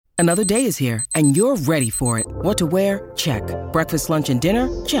Another day is here, and you're ready for it. What to wear? Check. Breakfast, lunch, and dinner?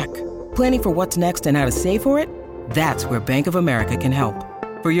 Check. Planning for what's next and how to save for it? That's where Bank of America can help.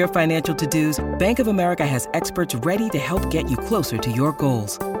 For your financial to-dos, Bank of America has experts ready to help get you closer to your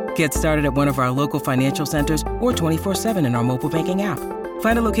goals. Get started at one of our local financial centers or 24/7 in our mobile banking app.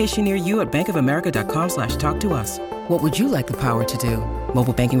 Find a location near you at bankofamerica.com/talktous. What would you like the power to do?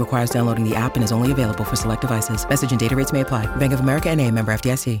 Mobile banking requires downloading the app and is only available for select devices. Message and data rates may apply. Bank of America N.A., member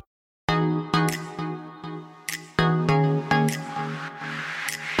FDIC.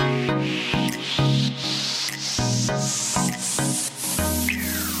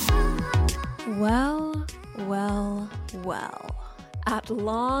 Well, at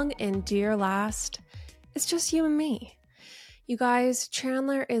long and dear last, it's just you and me. You guys,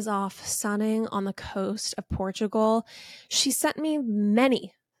 Chandler is off sunning on the coast of Portugal. She sent me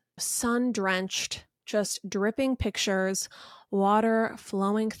many sun-drenched, just dripping pictures, water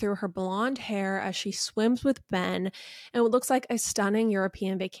flowing through her blonde hair as she swims with Ben, and what looks like a stunning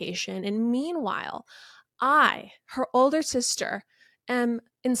European vacation. And meanwhile, I, her older sister, am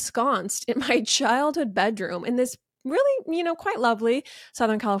ensconced in my childhood bedroom in this really, quite lovely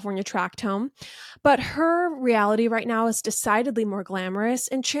Southern California tract home. But her reality right now is decidedly more glamorous,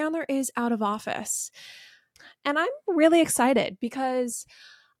 and Chandler is out of office. And I'm really excited because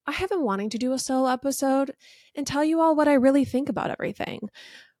I have been wanting to do a solo episode and tell you all what I really think about everything.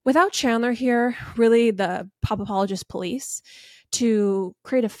 Without Chandler here, really the pop apologist police, to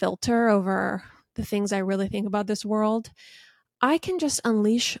create a filter over the things I really think about this world, I can just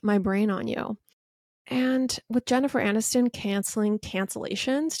unleash my brain on you. And with Jennifer Aniston canceling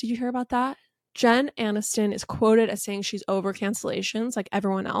cancellations, did you hear about that? Jen Aniston is quoted as saying she's over cancellations like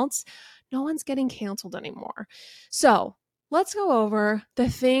everyone else. No one's getting canceled anymore. So let's go over the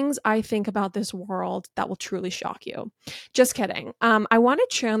things I think about this world that will truly shock you. Just kidding. I wanted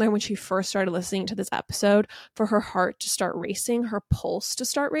Chandler, when she first started listening to this episode, for her heart to start racing, her pulse to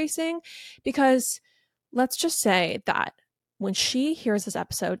start racing, because let's just say that when she hears this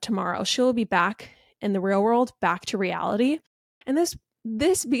episode tomorrow, she'll be back in the real world, back to reality. And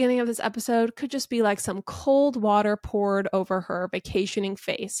this beginning of this episode could just be like some cold water poured over her vacationing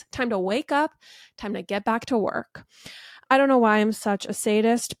face. Time to wake up, time to get back to work. I don't know why I'm such a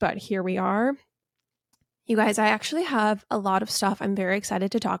sadist, but here we are. You guys, I actually have a lot of stuff I'm very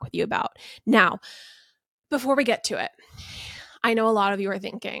excited to talk with you about. Now, before we get to it, I know a lot of you are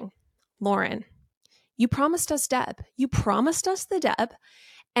thinking, Lauren, you promised us Deb. You promised us the Deb.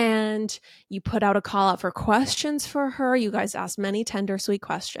 And you put out a call out for questions for her. You guys asked many tender, sweet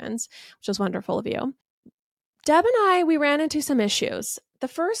questions, which was wonderful of you. Deb and we ran into some issues. The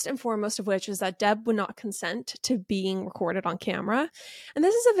first and foremost of which is that Deb would not consent to being recorded on camera. And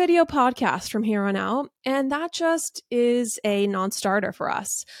this is a video podcast from here on out. And that just is a non-starter for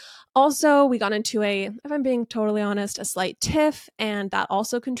us. Also, we got into if I'm being totally honest, a slight tiff. And that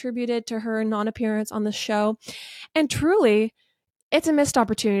also contributed to her non-appearance on the show. And truly, it's a missed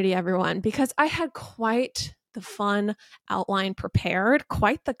opportunity, everyone, because I had quite the fun outline prepared,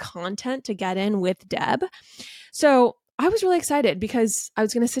 quite the content to get in with Deb. So I was really excited because I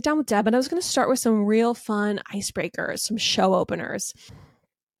was going to sit down with Deb and I was going to start with some real fun icebreakers, some show openers.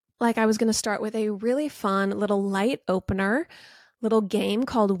 Like I was going to start with a really fun little light opener, little game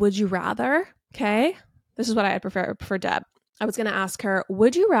called Would You Rather? Okay. This is what I had prepared for Deb. I was going to ask her,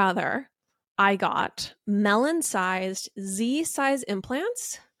 would you rather I got melon-sized Z-size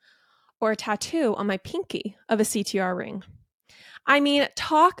implants or a tattoo on my pinky of a CTR ring? I mean,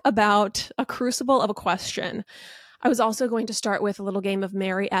 talk about a crucible of a question. I was also going to start with a little game of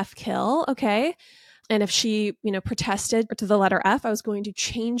Marry F Kill, okay? And if she, protested to the letter F, I was going to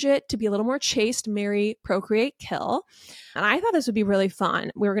change it to be a little more chaste, marry, procreate, kill. And I thought this would be really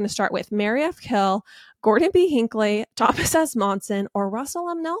fun. We were going to start with Marry F Kill, Gordon B. Hinckley, Thomas S. Monson, or Russell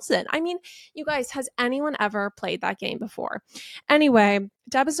M. Nelson. I mean, you guys, has anyone ever played that game before? Anyway,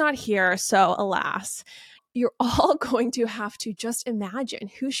 Deb is not here, so alas. You're all going to have to just imagine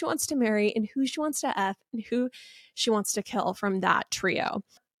who she wants to marry and who she wants to F and who she wants to kill from that trio.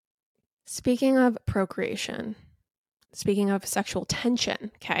 Speaking of procreation, speaking of sexual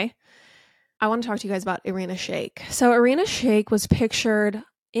tension, okay, I want to talk to you guys about Irina Shayk. So Irina Shayk was pictured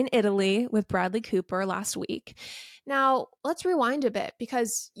in Italy with Bradley Cooper last week. Now, let's rewind a bit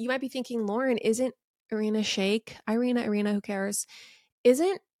because you might be thinking, Lauren, isn't Irina Shayk, Irina, who cares?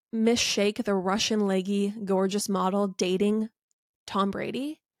 Isn't Miss Shayk, the Russian leggy, gorgeous model, dating Tom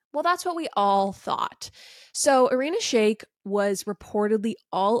Brady? Well, that's what we all thought. So, Irina Shayk was reportedly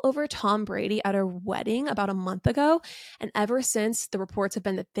all over Tom Brady at a wedding about a month ago. And ever since, the reports have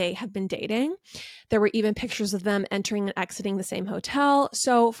been that they have been dating. There were even pictures of them entering and exiting the same hotel.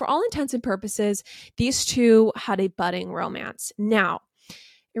 So, for all intents and purposes, these two had a budding romance. Now,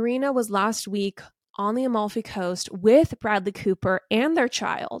 Irina was last week on the Amalfi Coast with Bradley Cooper and their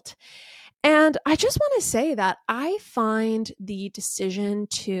child. And I just want to say that I find the decision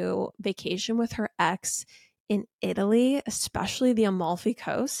to vacation with her ex in Italy, especially the Amalfi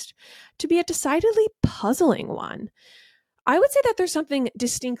Coast, to be a decidedly puzzling one. I would say that there's something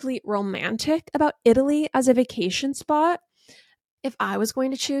distinctly romantic about Italy as a vacation spot. If I was going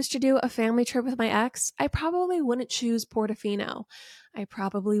to choose to do a family trip with my ex, I probably wouldn't choose Portofino. I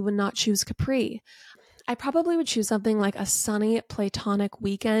probably would not choose Capri. I probably would choose something like a sunny platonic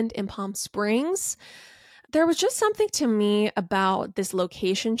weekend in Palm Springs. There was just something to me about this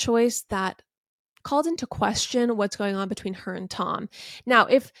location choice that called into question what's going on between her and Tom. Now,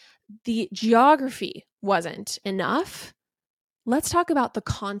 if the geography wasn't enough, let's talk about the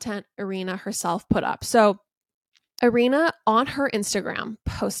content Irina herself put up. So, Irina on her Instagram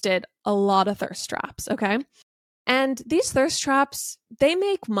posted a lot of thirst traps, okay? And these thirst traps, they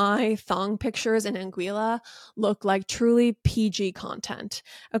make my thong pictures in Anguilla look like truly PG content.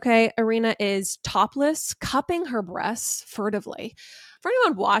 Okay, Irina is topless, cupping her breasts furtively. For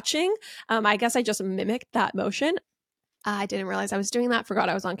anyone watching, I guess I just mimicked that motion. I didn't realize I was doing that, forgot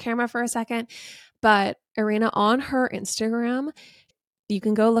I was on camera for a second. But Irina on her Instagram, you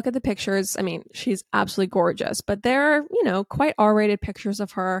can go look at the pictures. I mean, she's absolutely gorgeous, but they're, quite R-rated pictures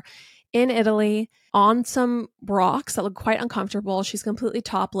of her in Italy on some rocks that look quite uncomfortable. She's completely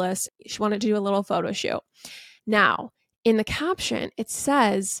topless. She wanted to do a little photo shoot. Now, in the caption, it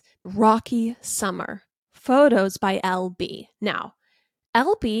says Rocky Summer, photos by LB. Now,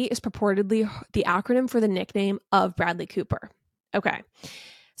 LB is purportedly the acronym for the nickname of Bradley Cooper. Okay.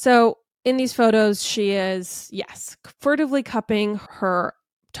 So in these photos, she is, yes, furtively cupping her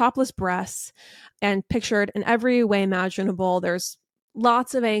topless breasts and pictured in every way imaginable. There's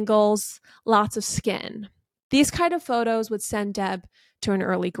lots of angles, lots of skin. These kind of photos would send Deb to an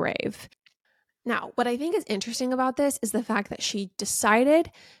early grave. Now, what I think is interesting about this is the fact that she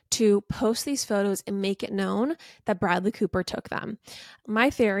decided to post these photos and make it known that Bradley Cooper took them. My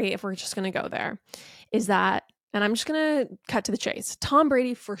theory, if we're just going to go there, is that, and I'm just going to cut to the chase, Tom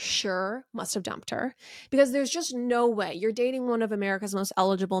Brady for sure must have dumped her, because there's just no way you're dating one of America's most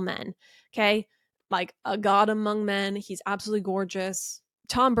eligible men, okay? Like a god among men. He's absolutely gorgeous.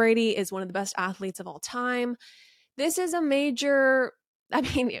 Tom Brady is one of the best athletes of all time. This is a major,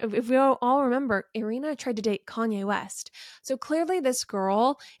 if we all remember, Irina tried to date Kanye West. So clearly this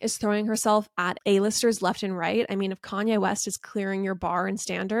girl is throwing herself at A-listers left and right. I mean, if Kanye West is clearing your bar and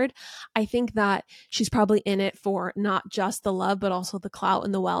standard, I think that she's probably in it for not just the love, but also the clout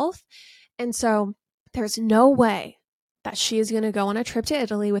and the wealth. And so there's no way that she is going to go on a trip to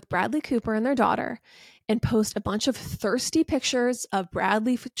Italy with Bradley Cooper and their daughter and post a bunch of thirsty pictures of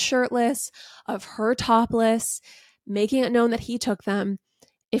Bradley shirtless, of her topless, making it known that he took them,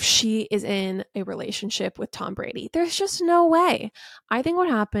 if she is in a relationship with Tom Brady. There's just no way. I think what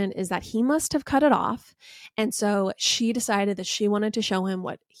happened is that he must have cut it off. And so she decided that she wanted to show him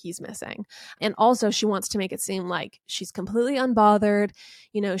what he's missing. And also she wants to make it seem like she's completely unbothered.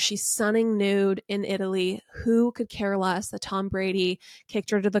 She's sunning nude in Italy. Who could care less that Tom Brady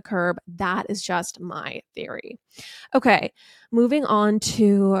kicked her to the curb? That is just my theory. Okay, moving on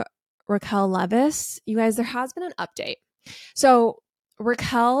to Raquel Leviss. You guys, there has been an update. So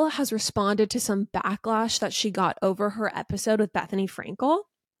Raquel has responded to some backlash that she got over her episode with Bethany Frankel.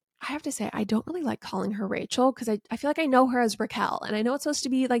 I have to say, I don't really like calling her Rachel because I feel like I know her as Raquel. And I know it's supposed to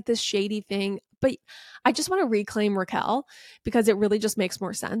be like this shady thing, but I just want to reclaim Raquel because it really just makes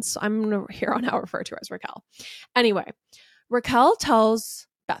more sense. So I'm going to here on how I refer to her as Raquel. Anyway, Raquel tells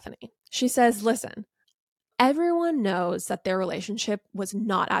Bethany, she says, listen, everyone knows that their relationship was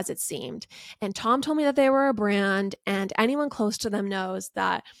not as it seemed. And Tom told me that they were a brand, and anyone close to them knows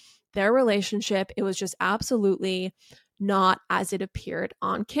that their relationship, it was just absolutely not as it appeared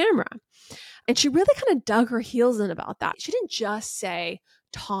on camera. And she really kind of dug her heels in about that. She didn't just say,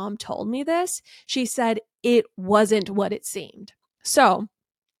 Tom told me this. She said it wasn't what it seemed. So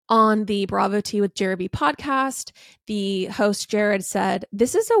on the Bravo Tea with Jeremy podcast, the host Jared said,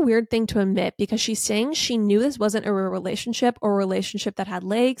 this is a weird thing to admit because she's saying she knew this wasn't a relationship or a relationship that had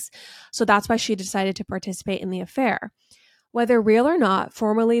legs. So that's why she decided to participate in the affair. Whether real or not,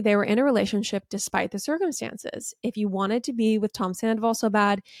 formally they were in a relationship despite the circumstances. If you wanted to be with Tom Sandoval so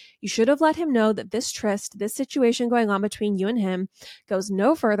bad, you should have let him know that this tryst, this situation going on between you and him, goes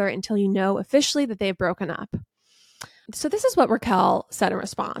no further until you know officially that they've broken up. So this is what Raquel said in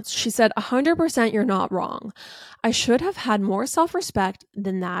response. She said, 100% you're not wrong. I should have had more self-respect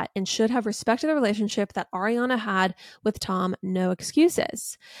than that and should have respected the relationship that Ariana had with Tom. No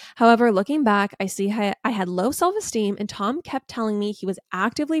excuses. However, looking back, I see I had low self-esteem and Tom kept telling me he was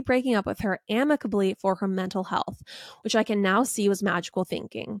actively breaking up with her amicably for her mental health, which I can now see was magical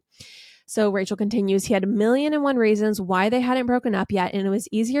thinking. So Rachel continues, he had 1,000,001 reasons why they hadn't broken up yet, and it was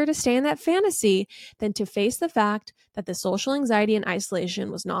easier to stay in that fantasy than to face the fact that the social anxiety and isolation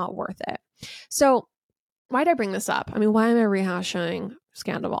was not worth it. So why did I bring this up? I mean, why am I rehashing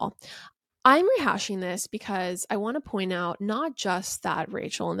Scandal? I'm rehashing this because I want to point out not just that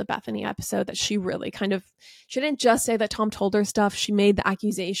Rachel in the Bethany episode, that she really she didn't just say that Tom told her stuff. She made the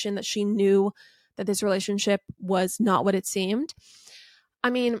accusation that she knew that this relationship was not what it seemed. I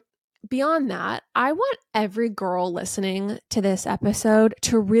mean, beyond that, I want every girl listening to this episode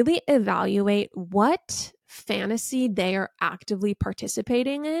to really evaluate what fantasy they are actively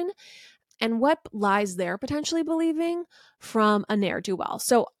participating in and what lies they're potentially believing from a ne'er-do-well.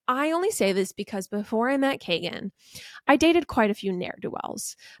 So I only say this because before I met Kagan, I dated quite a few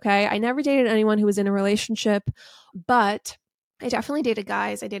ne'er-do-wells. Okay, I never dated anyone who was in a relationship, but I definitely dated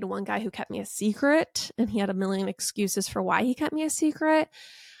guys. I dated one guy who kept me a secret, and he had 1,000,000 excuses for why he kept me a secret.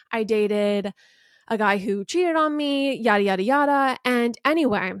 I dated a guy who cheated on me, yada, yada, yada. And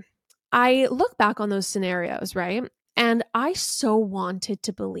anyway, I look back on those scenarios, right? And I so wanted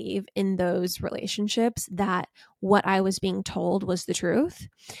to believe in those relationships that what I was being told was the truth.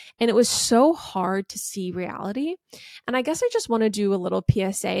 And it was so hard to see reality. And I guess I just want to do a little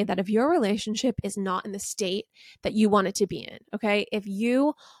PSA that if your relationship is not in the state that you want it to be in, okay? If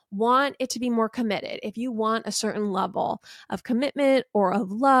you want it to be more committed, if you want a certain level of commitment or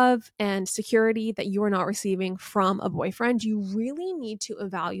of love and security that you are not receiving from a boyfriend, you really need to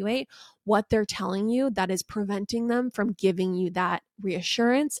evaluate what they're telling you that is preventing them from giving you that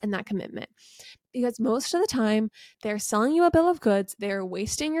reassurance and that commitment. Because most of the time, they're selling you a bill of goods, they're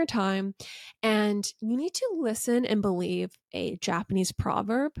wasting your time, and you need to listen and believe a Japanese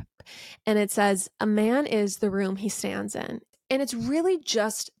proverb. And it says, a man is the room he stands in. And it's really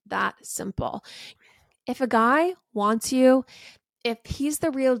just that simple. If a guy wants you, if he's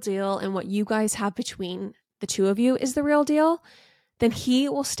the real deal and what you guys have between the two of you is the real deal, then he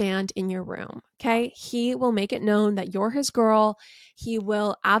will stand in your room, okay? He will make it known that you're his girl. He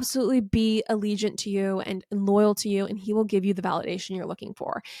will absolutely be allegiant to you and loyal to you, and he will give you the validation you're looking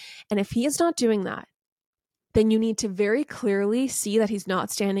for. And if he is not doing that, then you need to very clearly see that he's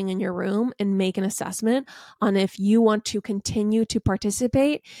not standing in your room and make an assessment on if you want to continue to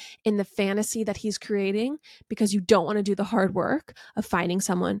participate in the fantasy that he's creating because you don't want to do the hard work of finding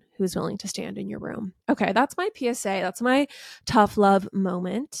someone who's willing to stand in your room. Okay, that's my PSA. That's my tough love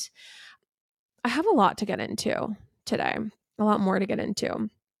moment. I have a lot to get into today, a lot more to get into.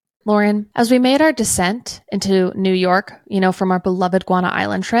 Lauren, as we made our descent into New York, from our beloved Guana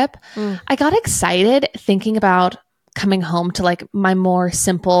Island trip, I got excited thinking about coming home to like my more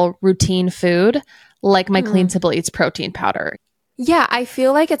simple routine food, like my Clean Simple Eats protein powder. Yeah, I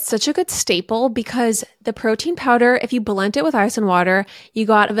feel like it's such a good staple because the protein powder, if you blend it with ice and water, you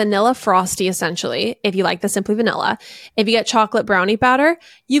got a vanilla frosty essentially, if you like the Simply Vanilla. If you get chocolate brownie powder,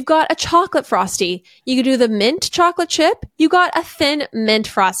 you've got a chocolate frosty. You could do the mint chocolate chip, you got a thin mint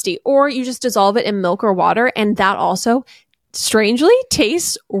frosty, or you just dissolve it in milk or water, and that also strangely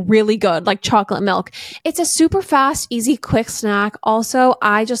tastes really good, like chocolate milk. It's a super fast, easy, quick snack. Also,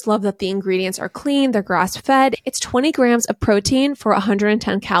 I just love that the ingredients are clean, they're grass-fed. It's 20 grams of protein for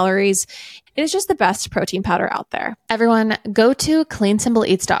 110 calories. It is just the best protein powder out there. Everyone, go to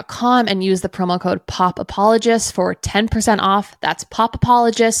cleansimpleeats.com and use the promo code POPAPOLOGIST for 10% off. That's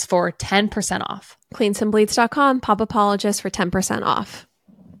POPAPOLOGIST for 10% off. Cleansimpleeats.com, POPAPOLOGIST for 10% off.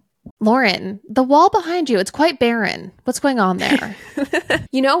 Lauren, the wall behind you, it's quite barren. What's going on there?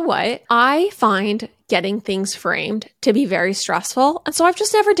 You know what? I find getting things framed to be very stressful. And so I've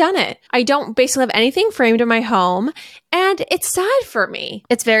just never done it. I don't basically have anything framed in my home. And it's sad for me.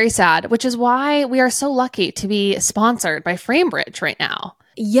 It's very sad, which is why we are so lucky to be sponsored by FrameBridge right now.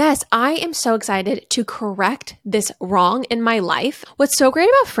 Yes, I am so excited to correct this wrong in my life. What's so great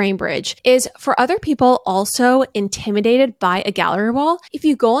about FrameBridge is for other people also intimidated by a gallery wall, if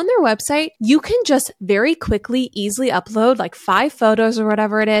you go on their website, you can just very quickly, easily upload like 5 photos or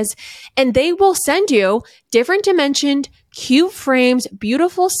whatever it is, and they will send you different dimensioned cute frames,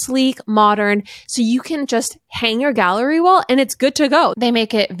 beautiful, sleek, modern, so you can just hang your gallery wall and it's good to go. They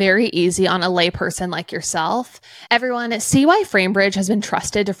make it very easy on a layperson like yourself. Everyone, see why FrameBridge has been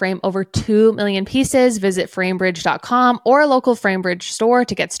trusted to frame over 2 million pieces. Visit framebridge.com or a local FrameBridge store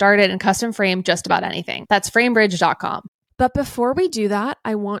to get started and custom frame just about anything. That's framebridge.com. But before we do that,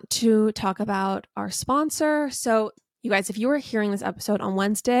 I want to talk about our sponsor. So you guys, if you are hearing this episode on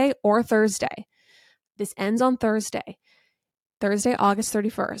Wednesday or Thursday, this ends on Thursday, August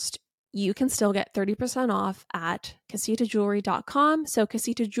 31st, you can still get 30% off at casitajewelry.com. So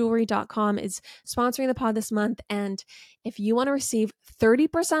casitajewelry.com is sponsoring the pod this month. And if you want to receive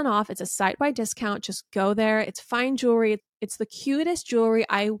 30% off, it's a site-wide discount. Just go there. It's fine jewelry. It's the cutest jewelry.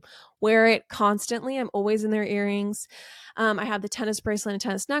 I wear it constantly. I'm always in their earrings. I have the tennis bracelet and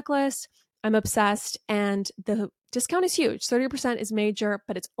tennis necklace. I'm obsessed, and the discount is huge. 30% is major,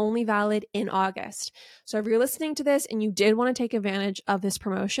 but it's only valid in August. So if you're listening to this and you did want to take advantage of this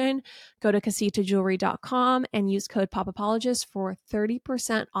promotion, go to casitajewelry.com and use code POPAPOLOGIST for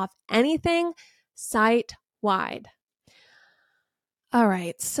 30% off anything site-wide. All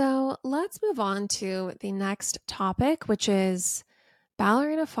right, so let's move on to the next topic, which is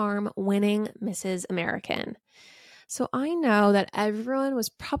Ballerina Farm winning Mrs. American. So I know that everyone was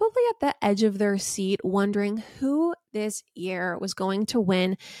probably at the edge of their seat wondering who this year was going to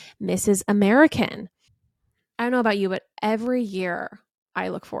win Mrs. American. I don't know about you, but every year I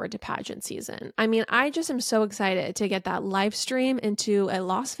look forward to pageant season. I mean, I just am so excited to get that live stream into a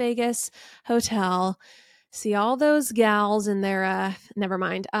Las Vegas hotel, see all those gals in their, never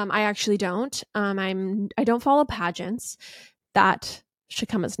mind. I actually don't. I don't follow pageants. That should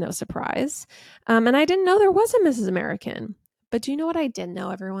come as no surprise. And I didn't know there was a Mrs. American. But do you know what I did know,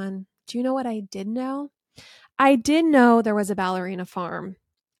 everyone? Do you know what I did know? I did know there was a Ballerina Farm.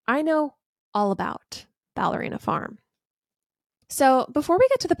 I know all about Ballerina Farm. So before we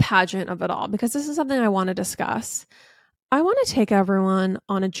get to the pageant of it all, because this is something I want to discuss, I want to take everyone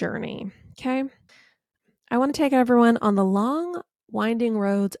on a journey, okay? I want to take everyone on the long, winding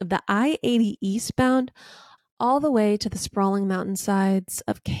roads of the I-80 eastbound all the way to the sprawling mountainsides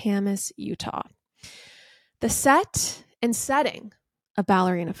of Camas, Utah. The set and setting of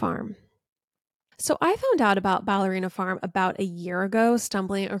Ballerina Farm. So I found out about Ballerina Farm about a year ago,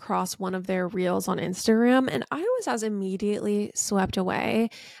 stumbling across one of their reels on Instagram, and I was as immediately swept away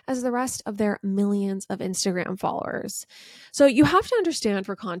as the rest of their millions of Instagram followers. So you have to understand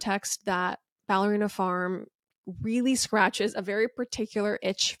for context that Ballerina Farm really scratches a very particular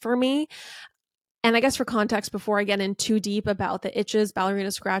itch for me. And I guess for context, before I get in too deep about the itches, ballerina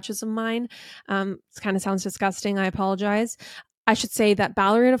scratches of mine, it kind of sounds disgusting. I apologize. I should say that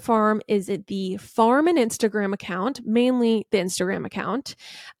Ballerina Farm is the farm and Instagram account, mainly the Instagram account,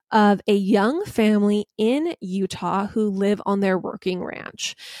 of a young family in Utah who live on their working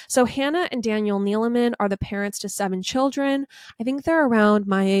ranch. So Hannah and Daniel Neeleman are the parents to 7 children. I think they're around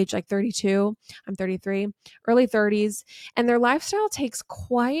my age, like 32. I'm 33, early 30s. And their lifestyle takes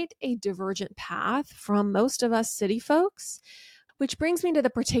quite a divergent path from most of us city folks, which brings me to the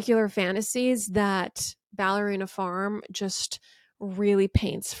particular fantasies that Ballerina Farm just really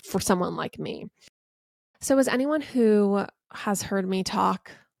paints for someone like me. So as anyone who has heard me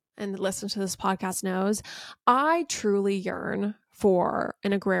talk and listens to this podcast knows, I truly yearn for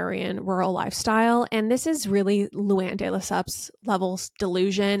an agrarian rural lifestyle. And this is really Luann de Lesseps' level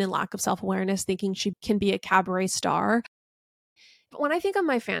delusion and lack of self-awareness, thinking she can be a cabaret star. But when I think of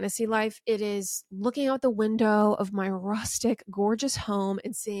my fantasy life, it is looking out the window of my rustic, gorgeous home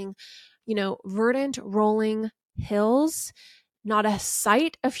and seeing, verdant, rolling hills, not a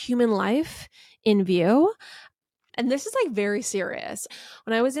sight of human life in view. And this is like very serious.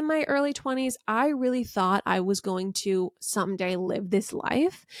 When I was in my early 20s, I really thought I was going to someday live this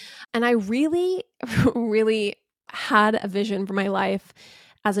life. And I really, really had a vision for my life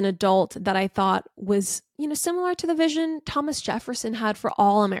as an adult that I thought was, similar to the vision Thomas Jefferson had for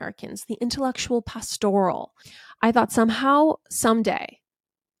all Americans, the intellectual pastoral. I thought somehow, someday,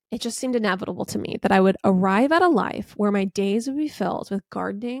 it just seemed inevitable to me that I would arrive at a life where my days would be filled with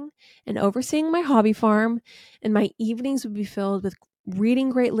gardening and overseeing my hobby farm, and my evenings would be filled with reading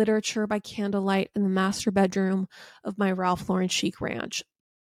great literature by candlelight in the master bedroom of my Ralph Lauren chic ranch.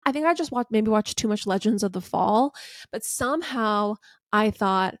 I think I just watched too much Legends of the Fall, but somehow I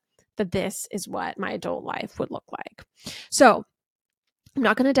thought that this is what my adult life would look like. So I'm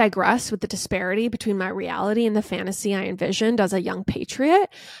not going to digress with the disparity between my reality and the fantasy I envisioned as a young patriot,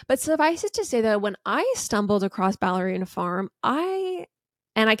 but suffice it to say that when I stumbled across Ballerina Farm, I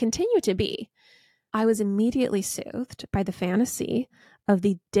continue to be, I was immediately soothed by the fantasy of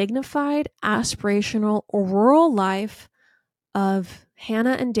the dignified, aspirational, rural life of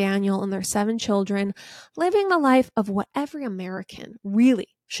Hannah and Daniel and their 7 children living the life of what every American really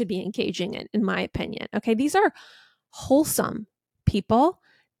should be engaging in my opinion. Okay, these are wholesome people.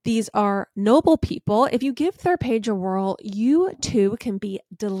 These are noble people. If you give their page a whirl, you too can be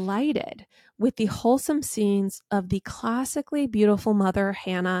delighted with the wholesome scenes of the classically beautiful mother,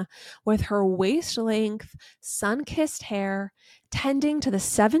 Hannah, with her waist-length, sun-kissed hair, tending to the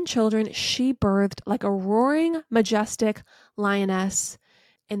 7 children she birthed like a roaring, majestic lioness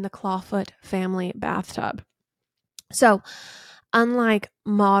in the Clawfoot family bathtub. So, unlike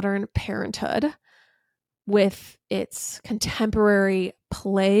modern parenthood, with its contemporary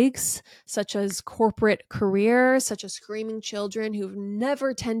plagues, such as corporate careers, such as screaming children who've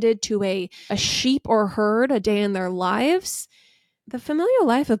never tended to a sheep or herd a day in their lives, the familiar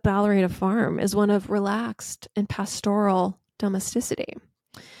life of Ballerina Farm is one of relaxed and pastoral domesticity.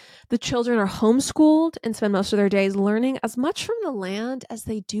 The children are homeschooled and spend most of their days learning as much from the land as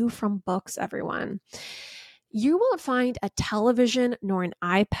they do from books, everyone. You won't find a television nor an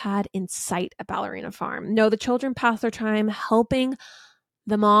iPad in sight at Ballerina Farm. No, the children pass their time helping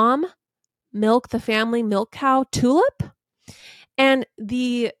the mom milk the family milk cow, Tulip. And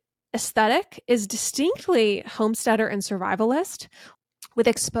the aesthetic is distinctly homesteader and survivalist, with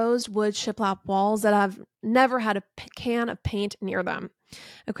exposed wood shiplap walls that have never had a can of paint near them.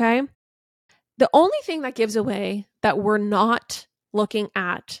 Okay? The only thing that gives away that we're not looking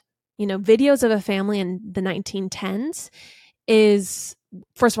at videos of a family in the 1910s is,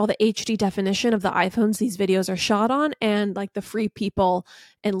 first of all, the HD definition of the iPhones these videos are shot on, and like the Free People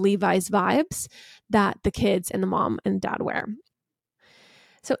and Levi's vibes that the kids and the mom and dad wear.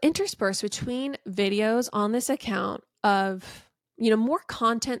 So interspersed between videos on this account of, more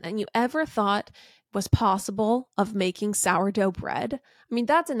content than you ever thought was possible of making sourdough bread. I mean,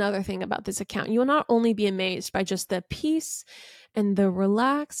 that's another thing about this account. You will not only be amazed by just the peace and the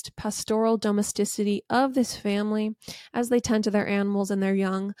relaxed pastoral domesticity of this family as they tend to their animals and their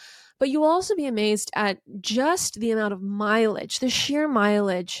young, but you will also be amazed at just the amount of mileage, the sheer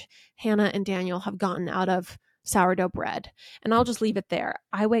mileage Hannah and Daniel have gotten out of sourdough bread. And I'll just leave it there.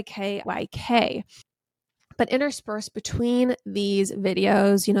 IYK. But interspersed between these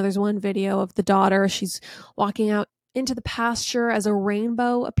videos, there's one video of the daughter. She's walking out into the pasture as a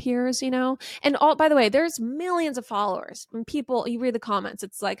rainbow appears, And by the way, there's millions of followers. And people, you read the comments,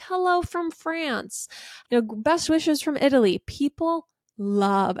 it's like, hello from France, best wishes from Italy. People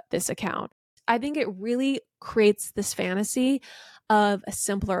love this account. I think it really creates this fantasy of a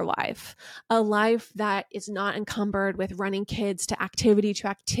simpler life, a life that is not encumbered with running kids to activity,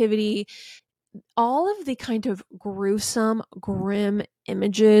 all of the kind of gruesome, grim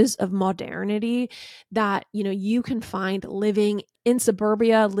images of modernity that, you can find living in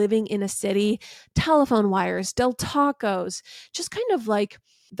suburbia, living in a city, telephone wires, Del Tacos, just kind of like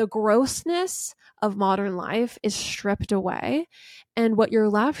the grossness of modern life is stripped away. And what you're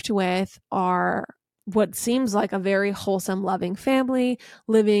left with are what seems like a very wholesome, loving family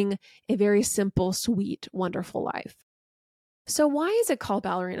living a very simple, sweet, wonderful life. So why is it called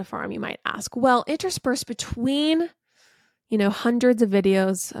Ballerina Farm, you might ask? Well, interspersed between, hundreds of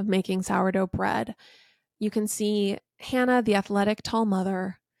videos of making sourdough bread, you can see Hannah, the athletic tall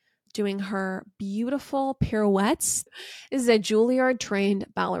mother, doing her beautiful pirouettes. This is a Juilliard-trained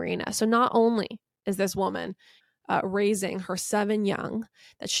ballerina. So not only is this woman raising her 7 young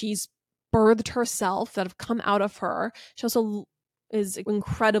that she's birthed herself, that have come out of her, she also is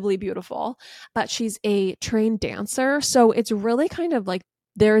incredibly beautiful, but she's a trained dancer. So it's really kind of like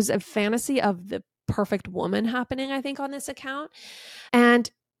there's a fantasy of the perfect woman happening, I think, on this account. And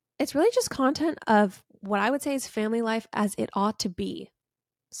it's really just content of what I would say is family life as it ought to be.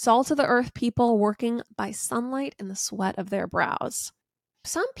 Salt of the earth people working by sunlight and the sweat of their brows.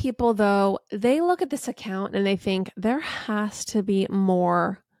 Some people, though, they look at this account and they think there has to be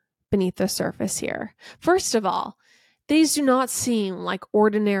more beneath the surface here. First of all, these do not seem like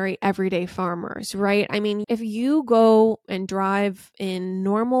ordinary everyday farmers, right? I mean, if you go and drive in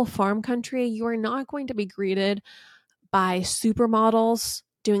normal farm country, you are not going to be greeted by supermodels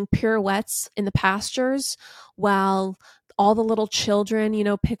doing pirouettes in the pastures while all the little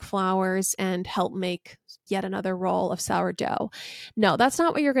children, pick flowers and help make yet another roll of sourdough. No, that's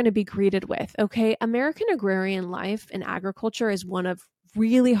not what you're going to be greeted with, okay? American agrarian life and agriculture is one of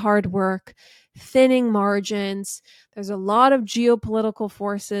really hard work, thinning margins. There's a lot of geopolitical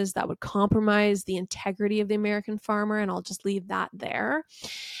forces that would compromise the integrity of the American farmer, and I'll just leave that there.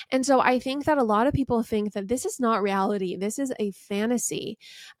 And so I think that a lot of people think that this is not reality. This is a fantasy.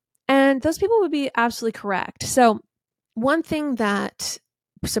 And those people would be absolutely correct. So one thing that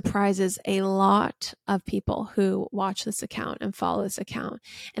surprises a lot of people who watch this account and follow this account,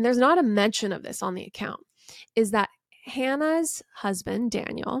 and there's not a mention of this on the account, is that Hannah's husband,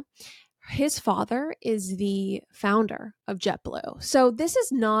 Daniel, his father is the founder of JetBlue. So this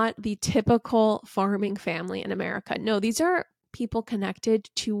is not the typical farming family in America. No, these are people connected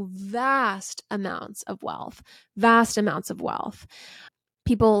to vast amounts of wealth, vast amounts of wealth.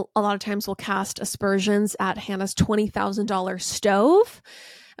 People a lot of times will cast aspersions at Hannah's $20,000 stove,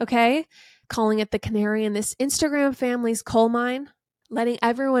 okay? Calling it the canary in this Instagram family's coal mine, letting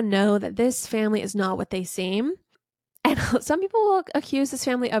everyone know that this family is not what they seem. And some people will accuse this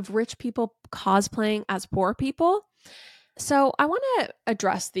family of rich people cosplaying as poor people. So I want to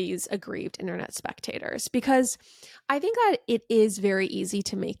address these aggrieved internet spectators because I think that it is very easy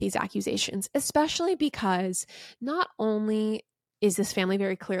to make these accusations, especially because not only is this family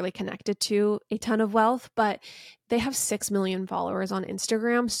very clearly connected to a ton of wealth, but they have 6 million followers on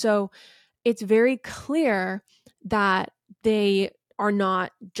Instagram. So it's very clear that they are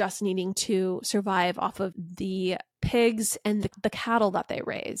not just needing to survive off of the pigs and the cattle that they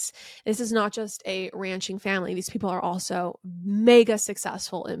raise. This is not just a ranching family. These people are also mega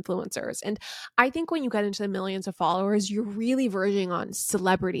successful influencers. And I think when you get into the millions of followers, you're really verging on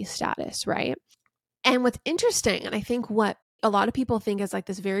celebrity status, right? And what's interesting, and I think what a lot of people think is like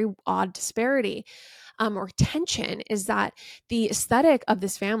this very odd disparity or tension, is that the aesthetic of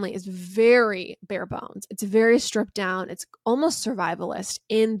this family is very bare bones. It's very stripped down. It's almost survivalist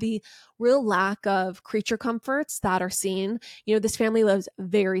in the real lack of creature comforts that are seen. You know, this family lives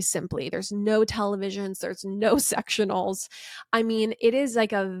very simply. There's no televisions. There's no sectionals. I mean, it is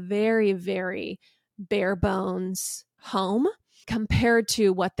like a very, very bare bones home compared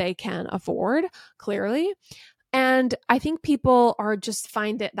to what they can afford, clearly. And I think people are just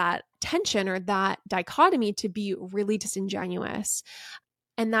find it that tension or that dichotomy to be really disingenuous.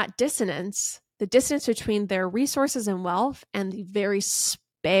 And that dissonance, the dissonance between their resources and wealth and the very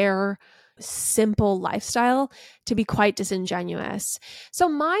spare, simple lifestyle, to be quite disingenuous. So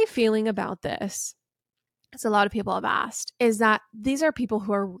my feeling about this, as a lot of people have asked, is that these are people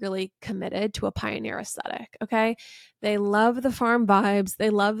who are really committed to a pioneer aesthetic, okay? They love the farm vibes. They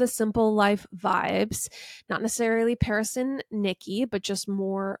love the simple life vibes, not necessarily Paris and Nikki, but just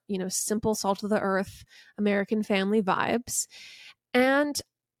more, you know, simple, salt of the earth, American family vibes. And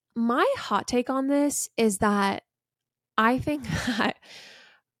my hot take on this is that I think that,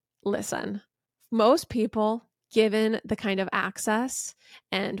 listen, most people, given the kind of access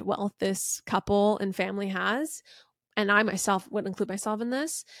and wealth this couple and family has, and I myself would include myself in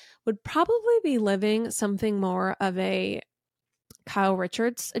this, would probably be living something more of a Kyle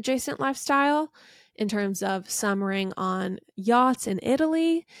Richards adjacent lifestyle in terms of summering on yachts in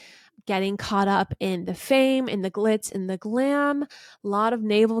Italy, getting caught up in the fame, in the glitz, in the glam. A lot of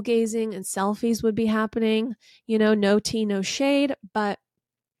navel gazing and selfies would be happening. You know, no tea, no shade, but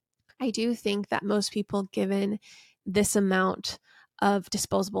I do think that most people, given this amount of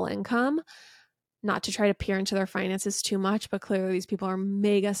disposable income, not to try to peer into their finances too much, but clearly these people are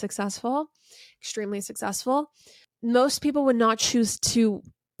mega successful, extremely successful. Most people would not choose to,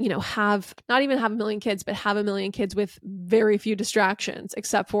 you know, not even have a million kids, but have a million kids with very few distractions,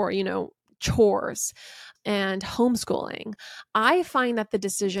 except for, you know, chores and homeschooling. I find that the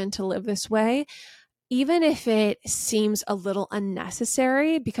decision to live this way, even if it seems a little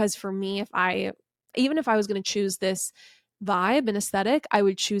unnecessary, because for me, even if I was going to choose this vibe and aesthetic, I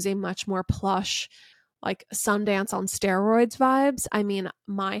would choose a much more plush, like Sundance on steroids vibes. I mean,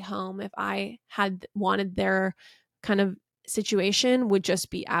 my home, if I had wanted their kind of situation, would just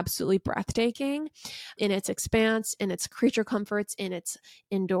be absolutely breathtaking in its expanse, in its creature comforts, in its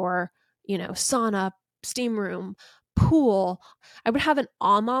indoor, you know, sauna, steam room, pool. I would have an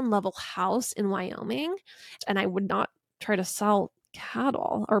Amman level house in Wyoming, and I would not try to sell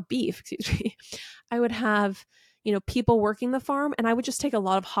cattle or beef, excuse me. I would have, you know, people working the farm, and I would just take a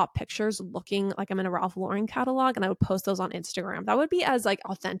lot of hot pictures looking like I'm in a Ralph Lauren catalog, and I would post those on Instagram. That would be as like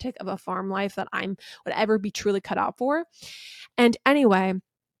authentic of a farm life that I would ever be truly cut out for. And anyway,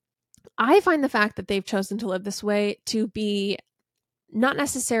 I find the fact that they've chosen to live this way to be not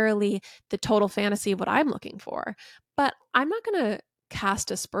necessarily the total fantasy of what I'm looking for, but I'm not going to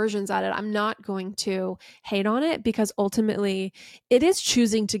cast aspersions at it. I'm not going to hate on it, because ultimately it is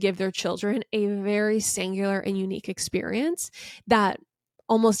choosing to give their children a very singular and unique experience that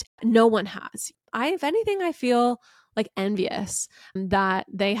almost no one has. If anything, I feel like envious that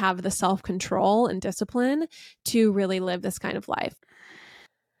they have the self-control and discipline to really live this kind of life.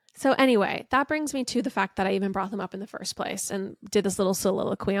 So anyway, that brings me to the fact that I even brought them up in the first place and did this little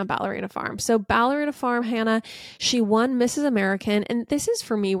soliloquy on Ballerina Farm. So Ballerina Farm, Hannah, she won Mrs. American. And this is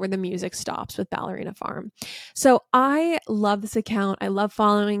for me where the music stops with Ballerina Farm. So I love this account. I love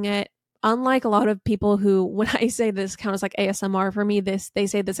following it. Unlike a lot of people who, when I say this account is like ASMR for me, they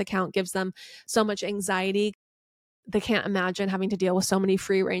say this account gives them so much anxiety. They can't imagine having to deal with so many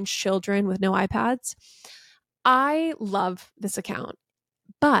free range children with no iPads. I love this account.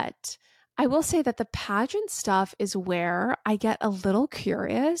 But I will say that the pageant stuff is where I get a little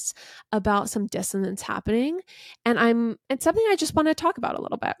curious about some dissonance happening. And it's something I just want to talk about a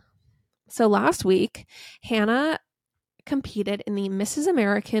little bit. So last week, Hannah competed in the Mrs.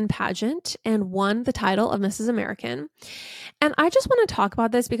 American pageant and won the title of Mrs. American. And I just want to talk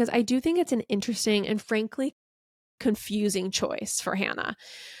about this because I do think it's an interesting and frankly confusing choice for Hannah.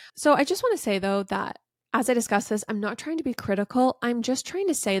 So I just want to say though that as I discuss this, I'm not trying to be critical. I'm just trying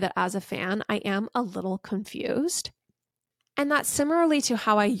to say that as a fan, I am a little confused. And that similarly to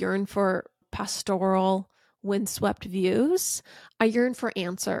how I yearn for pastoral, windswept views, I yearn for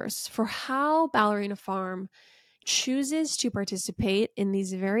answers for how Ballerina Farm chooses to participate in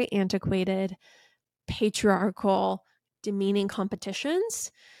these very antiquated, patriarchal, demeaning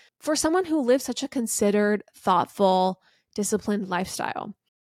competitions for someone who lives such a considered, thoughtful, disciplined lifestyle.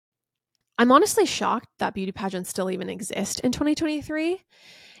 I'm honestly shocked that beauty pageants still even exist in 2023.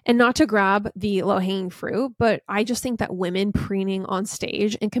 And not to grab the low-hanging fruit, but I just think that women preening on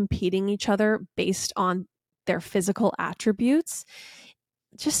stage and competing each other based on their physical attributes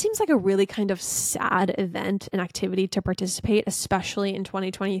just seems like a really kind of sad event and activity to participate, especially in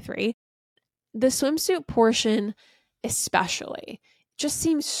 2023. The swimsuit portion especially just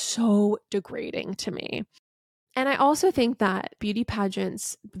seems so degrading to me. And I also think that beauty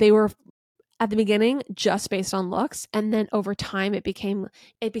pageants, they were at the beginning just based on looks, and then over time it became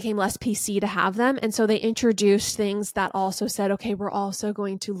less PC to have them, and so they introduced things that also said, okay, we're also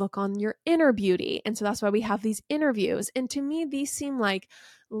going to look on your inner beauty, and so that's why we have these interviews. And to me, these seem like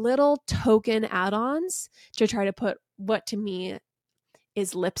little token add-ons to try to put what to me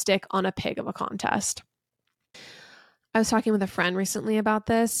is lipstick on a pig of a contest. I was talking with a friend recently about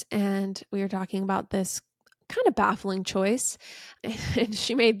this, and we were talking about this kind of baffling choice. And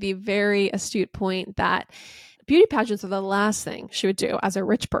she made the very astute point that beauty pageants are the last thing she would do as a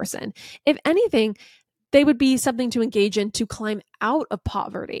rich person. If anything, they would be something to engage in to climb out of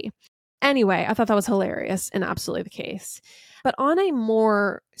poverty. Anyway, I thought that was hilarious and absolutely the case. But on a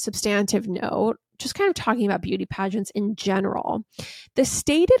more substantive note, just kind of talking about beauty pageants in general, the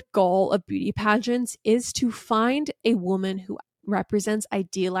stated goal of beauty pageants is to find a woman who represents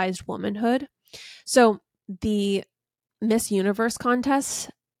idealized womanhood. So the Miss Universe contest,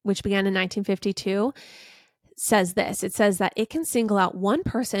 which began in 1952, says this. It says that it can single out one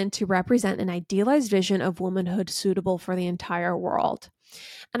person to represent an idealized vision of womanhood suitable for the entire world.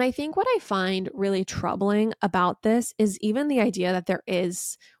 And I think what I find really troubling about this is even the idea that there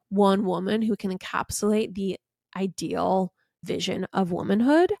is one woman who can encapsulate the ideal vision of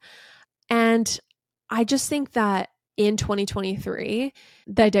womanhood. And I just think that in 2023,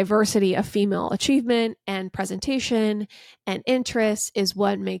 the diversity of female achievement and presentation and interests is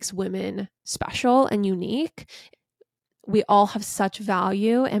what makes women special and unique. We all have such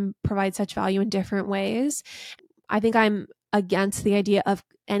value and provide such value in different ways. I think I'm against the idea of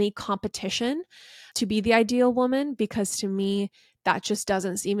any competition to be the ideal woman, because to me, that just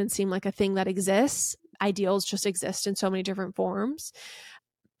doesn't even seem like a thing that exists. Ideals just exist in so many different forms.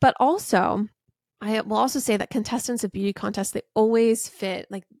 But also, I will also say that contestants of beauty contests, they always fit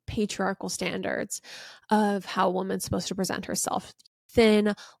like patriarchal standards of how a woman's supposed to present herself.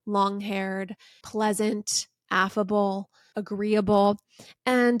 Thin, long-haired, pleasant, affable, agreeable.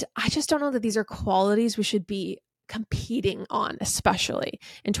 And I just don't know that these are qualities we should be competing on, especially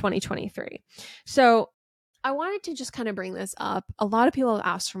in 2023. So I wanted to just kind of bring this up. A lot of people have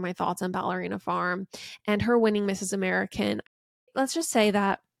asked for my thoughts on Ballerina Farm and her winning Mrs. American. Let's just say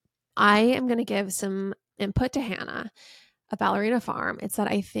that I am going to give some input to Hannah of Ballerina Farm. It's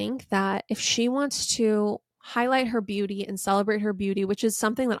that I think that if she wants to highlight her beauty and celebrate her beauty, which is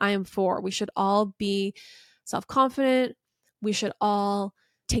something that I am for, we should all be self-confident. We should all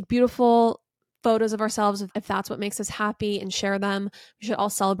take beautiful photos of ourselves if that's what makes us happy and share them. We should all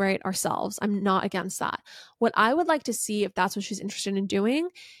celebrate ourselves. I'm not against that. What I would like to see, if that's what she's interested in doing,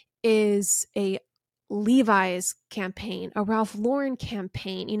 is a Levi's campaign, a Ralph Lauren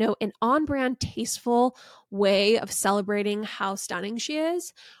campaign, an on-brand, tasteful way of celebrating how stunning she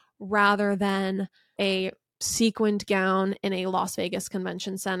is, rather than a sequined gown in a Las Vegas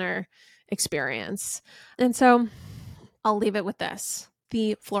Convention Center experience. And so I'll leave it with this.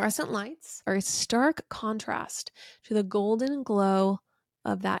 The fluorescent lights are a stark contrast to the golden glow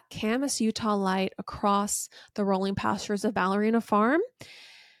of that Camas, Utah light across the rolling pastures of Ballerina Farm.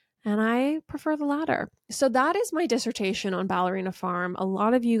 And I prefer the latter. So that is my dissertation on Ballerina Farm. A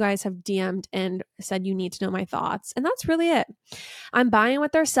lot of you guys have DM'd and said you need to know my thoughts. And that's really it. I'm buying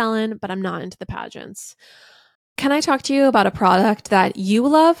what they're selling, but I'm not into the pageants. Can I talk to you about a product that you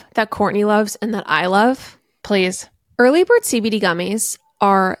love, that Courtney loves, and that I love? Please. Early Bird CBD gummies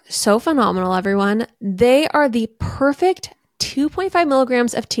are so phenomenal, everyone. They are the perfect 2.5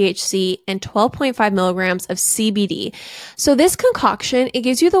 milligrams of THC and 12.5 milligrams of CBD. So this concoction, it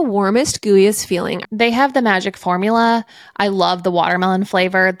gives you the warmest, gooeyest feeling. They have the magic formula. I love the watermelon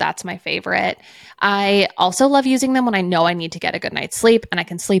flavor. That's my favorite. I also love using them when I know I need to get a good night's sleep and I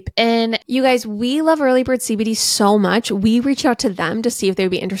can sleep in. You guys, we love Early Bird CBD so much. We reached out to them to see if they'd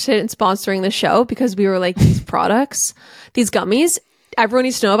be interested in sponsoring the show because we were like, these products, these gummies, everyone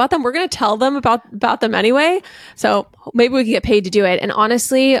needs to know about them. We're going to tell them about them anyway. So maybe we can get paid to do it. And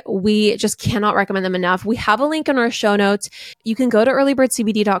honestly, we just cannot recommend them enough. We have a link in our show notes. You can go to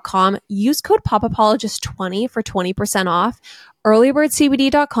earlybirdcbd.com, use code POPApologist20 for 20% off.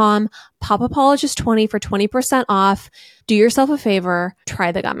 earlybirdcbd.com, POPApologist20 for 20% off. Do yourself a favor,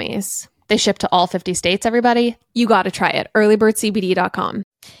 try the gummies. They ship to all 50 states, everybody. You got to try it. earlybirdcbd.com.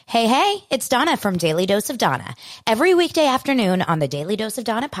 Hey, it's Donna from Daily Dose of Donna. Every weekday afternoon on the Daily Dose of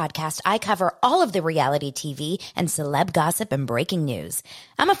Donna podcast, I cover all of the reality TV and celeb gossip and breaking news.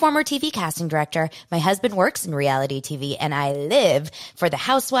 I'm a former TV casting director. My husband works in reality TV, and I live for the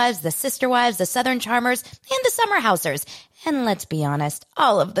housewives, the sister wives, the Southern Charmers, and the summer housers. And let's be honest,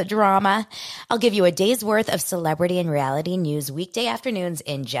 all of the drama. I'll give you a day's worth of celebrity and reality news weekday afternoons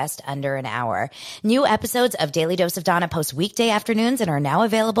in just under an hour. New episodes of Daily Dose of Donna post weekday afternoons and are now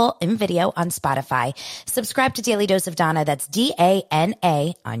available in video on Spotify. Subscribe to Daily Dose of Donna. That's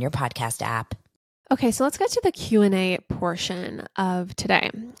DANA on your podcast app. Okay, so let's get to the Q&A portion of today.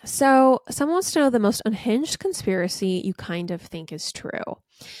 So someone wants to know the most unhinged conspiracy you kind of think is true.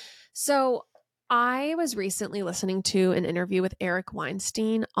 So I was recently listening to an interview with Eric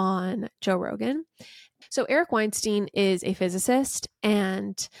Weinstein on Joe Rogan. So Eric Weinstein is a physicist,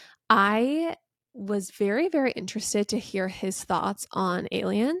 and I was very, very interested to hear his thoughts on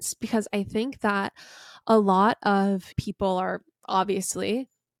aliens because I think that a lot of people are obviously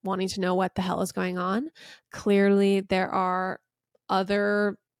wanting to know what the hell is going on. Clearly, there are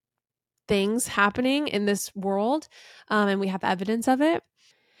other things happening in this world, and we have evidence of it.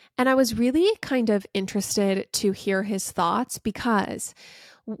 And I was really kind of interested to hear his thoughts because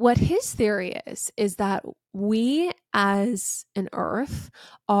what his theory is that we as an Earth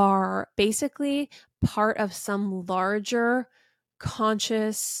are basically part of some larger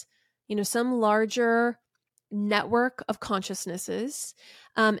conscious, some larger network of consciousnesses,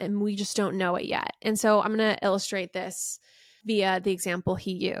 and we just don't know it yet. And so I'm going to illustrate this via the example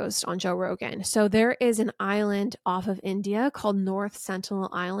he used on Joe Rogan. So there is an island off of India called North Sentinel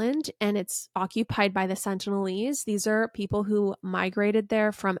Island, and it's occupied by the Sentinelese. These are people who migrated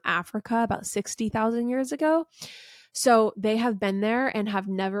there from Africa about 60,000 years ago. So they have been there and have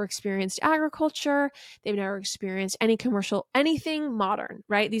never experienced agriculture. They've never experienced anything modern,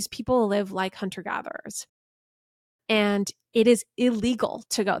 right? These people live like hunter-gatherers. And it is illegal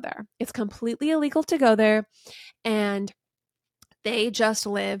to go there. It's completely illegal to go there. And they just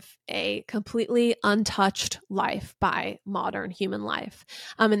live a completely untouched life by modern human life.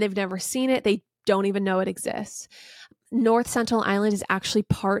 And they've never seen it. They don't even know it exists. North Sentinel Island is actually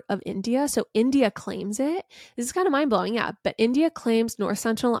part of India. So India claims it. This is kind of mind-blowing, yeah. But India claims North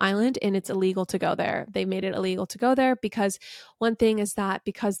Sentinel Island and it's illegal to go there. They made it illegal to go there because one thing is that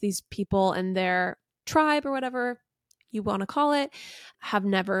because these people and their tribe or whatever you want to call it, have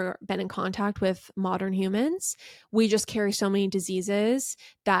never been in contact with modern humans. We just carry so many diseases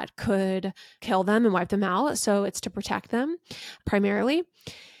that could kill them and wipe them out. So it's to protect them primarily.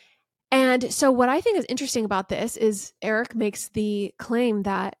 And so what I think is interesting about this is Eric makes the claim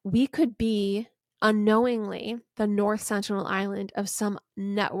that we could be unknowingly the North Sentinel Island of some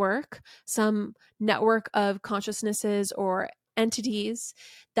network of consciousnesses or entities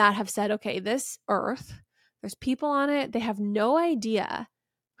that have said, okay, this Earth, there's people on it. They have no idea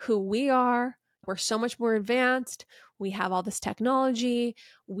who we are. We're so much more advanced. We have all this technology.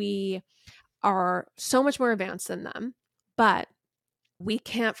 We are so much more advanced than them. But we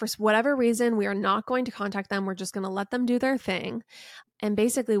can't, for whatever reason, we are not going to contact them. We're just going to let them do their thing. And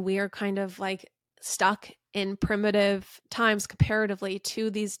basically, we are kind of like stuck in primitive times comparatively to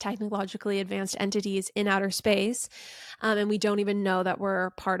these technologically advanced entities in outer space. And we don't even know that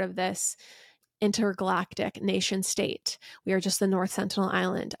we're part of this intergalactic nation state. We are just the North Sentinel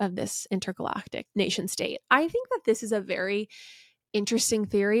Island of this intergalactic nation state. I think that this is a very interesting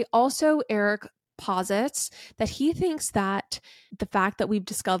theory. Also, Eric posits that he thinks that the fact that we've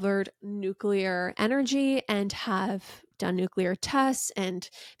discovered nuclear energy and have done nuclear tests, and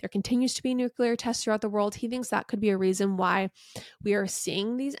there continues to be nuclear tests throughout the world, he thinks that could be a reason why we are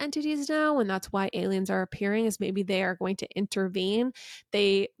seeing these entities now, and that's why aliens are appearing, is maybe they are going to intervene.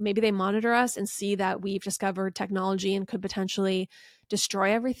 Maybe they monitor us and see that we've discovered technology and could potentially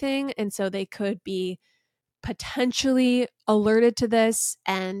destroy everything, and so they could be potentially alerted to this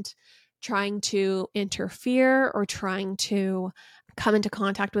and trying to interfere or trying to come into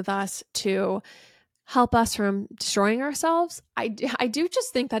contact with us to help us from destroying ourselves. I do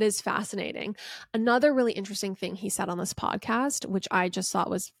just think that is fascinating. Another really interesting thing he said on this podcast, which I just thought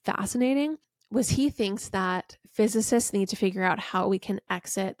was fascinating, was he thinks that physicists need to figure out how we can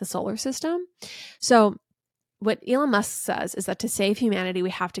exit the solar system. So what Elon Musk says is that to save humanity,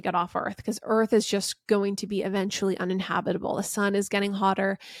 we have to get off Earth, because Earth is just going to be eventually uninhabitable. The sun is getting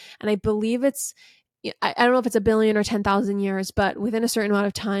hotter, and I believe I don't know if it's 1 billion or 10,000 years, but within a certain amount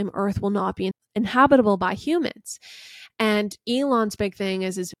of time, Earth will not be inhabitable by humans. And Elon's big thing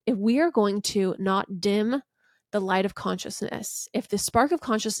is if we are going to not dim the light of consciousness, if the spark of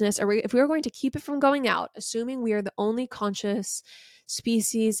consciousness, or if we are going to keep it from going out, assuming we are the only conscious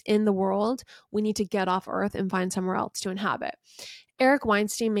species in the world, we need to get off Earth and find somewhere else to inhabit. Eric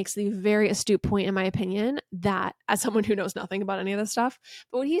Weinstein makes the very astute point, in my opinion, that as someone who knows nothing about any of this stuff,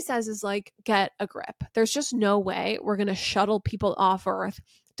 but what he says is like, get a grip. There's just no way we're going to shuttle people off Earth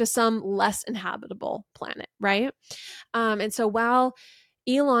to some less inhabitable planet, right? And so while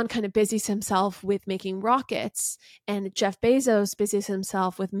Elon kind of busies himself with making rockets, and Jeff Bezos busies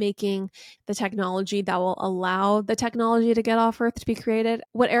himself with making the technology that will allow the technology to get off Earth to be created,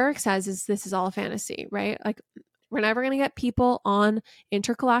 what Eric says is this is all a fantasy, right? Like, we're never going to get people on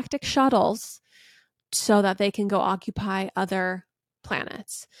intergalactic shuttles so that they can go occupy other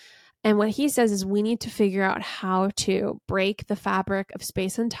planets. And what he says is we need to figure out how to break the fabric of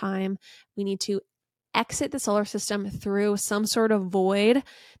space and time. We need to exit the solar system through some sort of void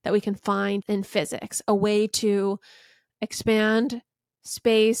that we can find in physics, a way to expand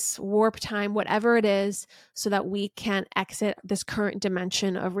space, warp time, whatever it is, so that we can exit this current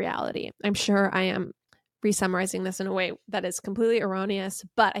dimension of reality. I'm sure I am re-summarizing this in a way that is completely erroneous,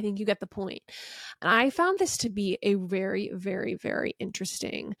 but I think you get the point. And I found this to be a very, very, very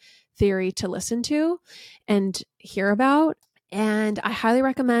interesting theory to listen to and hear about. And I highly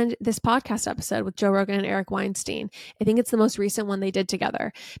recommend this podcast episode with Joe Rogan and Eric Weinstein. I think it's the most recent one they did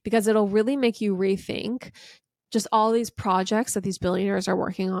together, because it'll really make you rethink just all these projects that these billionaires are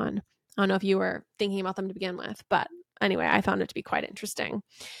working on. I don't know if you were thinking about them to begin with, but anyway, I found it to be quite interesting.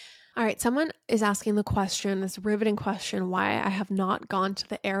 All right, someone is asking the question, this riveting question, why I have not gone to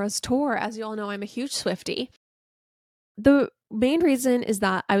the Eras tour. As you all know, I'm a huge Swiftie. The main reason is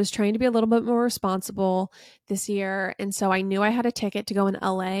that I was trying to be a little bit more responsible this year. And so I knew I had a ticket to go in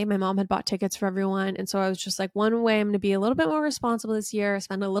LA. My mom had bought tickets for everyone. And so I was just like, one way I'm going to be a little bit more responsible this year,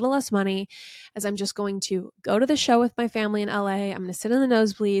 spend a little less money, as I'm just going to go to the show with my family in LA. I'm going to sit in the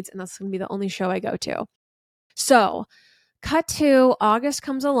nosebleeds, and that's going to be the only show I go to. So cut to August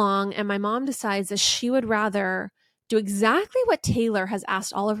comes along, and my mom decides that she would rather do exactly what Taylor has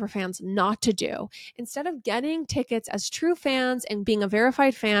asked all of her fans not to do. Instead of getting tickets as true fans and being a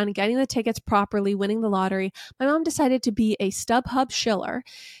verified fan, getting the tickets properly, winning the lottery, my mom decided to be a StubHub shiller.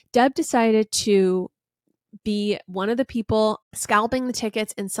 Deb decided to be one of the people scalping the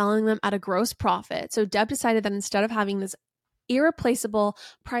tickets and selling them at a gross profit. So Deb decided that instead of having this irreplaceable,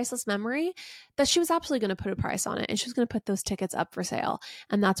 priceless memory, that she was absolutely going to put a price on it, and she was going to put those tickets up for sale.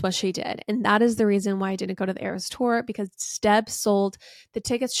 And that's what she did. And that is the reason why I didn't go to the Eras tour, because Deb sold the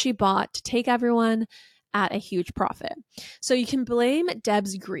tickets she bought to take everyone at a huge profit. So you can blame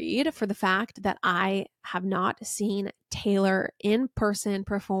Deb's greed for the fact that I have not seen Taylor in person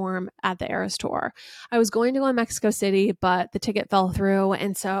perform at the Eras tour. I was going to go in Mexico City, but the ticket fell through.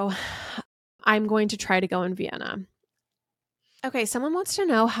 And so I'm going to try to go in Vienna. Okay, someone wants to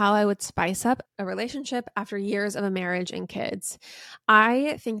know how I would spice up a relationship after years of a marriage and kids.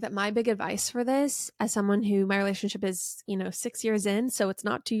 I think that my big advice for this, as someone who my relationship is, 6 years in, so it's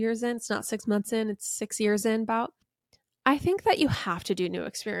not 2 years in, it's not 6 months in, it's 6 years in about. I think that you have to do new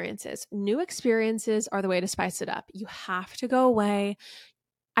experiences. New experiences are the way to spice it up. You have to go away.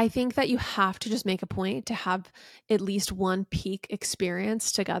 I think that you have to just make a point to have at least one peak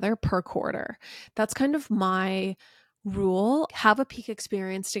experience together per quarter. That's kind of my rule: have a peak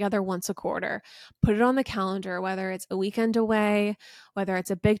experience together once a quarter. Put it on the calendar, whether it's a weekend away, whether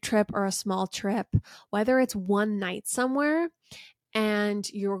it's a big trip or a small trip, whether it's one night somewhere and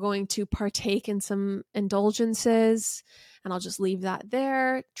you're going to partake in some indulgences. And I'll just leave that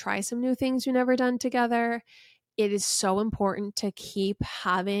there. Try some new things you've never done together. It is so important to keep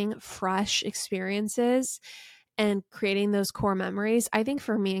having fresh experiences and creating those core memories. I think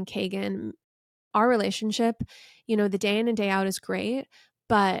for me and Kagan, our relationship, the day in and day out is great,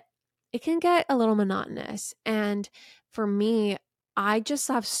 but it can get a little monotonous. And for me, I just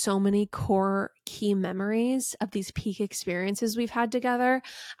have so many core key memories of these peak experiences we've had together.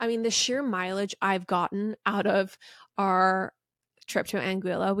 I mean, the sheer mileage I've gotten out of our trip to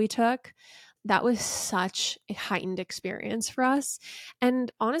Anguilla we took, that was such a heightened experience for us.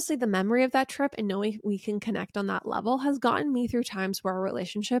 And honestly, the memory of that trip and knowing we can connect on that level has gotten me through times where our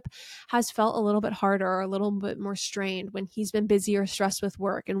relationship has felt a little bit harder or a little bit more strained when he's been busy or stressed with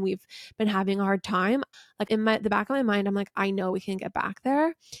work and we've been having a hard time. Like in the back of my mind, I'm like, I know we can get back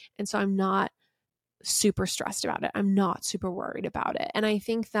there. And so I'm not super stressed about it. I'm not super worried about it. And I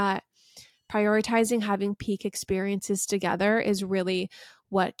think that prioritizing having peak experiences together is really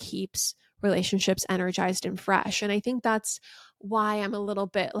what keeps relationships energized and fresh. And I think that's why I'm a little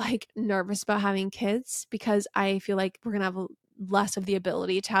bit nervous about having kids, because I feel like we're going to have less of the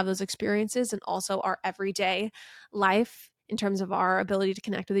ability to have those experiences, and also our everyday life in terms of our ability to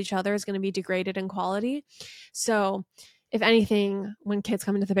connect with each other is going to be degraded in quality. So if anything, when kids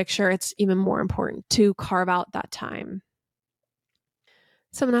come into the picture, it's even more important to carve out that time.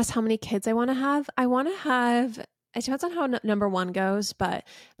 Someone asked how many kids I want to have. I want to have, it depends on how number one goes, but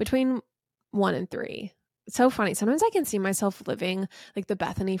between 1 and 3. It's so funny. Sometimes I can see myself living like the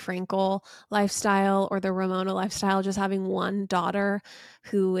Bethany Frankel lifestyle or the Ramona lifestyle, just having one daughter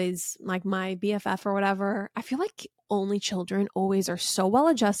who is like my BFF or whatever. I feel like only children always are so well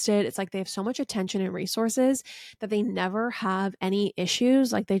adjusted. It's like they have so much attention and resources that they never have any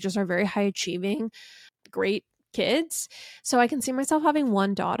issues. Like they just are very high achieving, great kids. So I can see myself having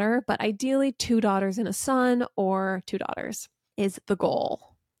one daughter, but ideally 2 daughters and a son, or 2 daughters is the goal.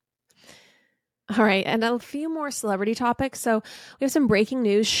 All right, and a few more celebrity topics. So we have some breaking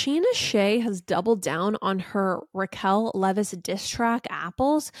news. Sheena Shea has doubled down on her Raquel Leviss diss track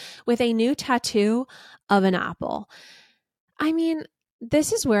Apples with a new tattoo of an apple. I mean,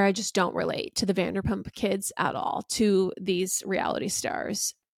 this is where I just don't relate to the Vanderpump kids at all, to these reality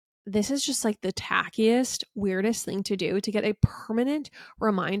stars. This is just like the tackiest, weirdest thing to do, to get a permanent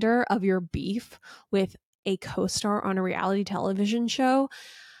reminder of your beef with a co-star on a reality television show.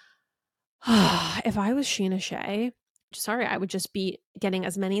 If I was Sheena Shea, I would just be getting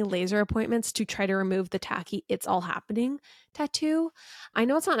as many laser appointments to try to remove the tacky "it's all happening" tattoo. I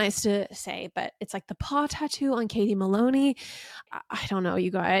know it's not nice to say, but it's like the paw tattoo on Katie Maloney. I don't know,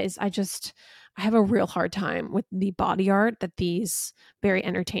 you guys. I have a real hard time with the body art that these very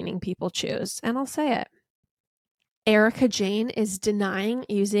entertaining people choose. And I'll say it. Erica Jane is denying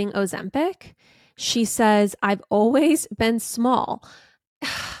using Ozempic. She says, "I've always been small."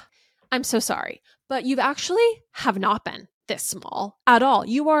 I'm so sorry, but you've actually have not been this small at all.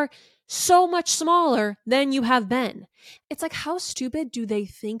 You are so much smaller than you have been. It's like, how stupid do they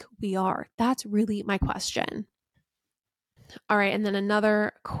think we are? That's really my question. All right, and then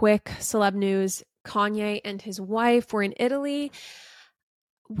another quick celeb news. Kanye and his wife were in Italy.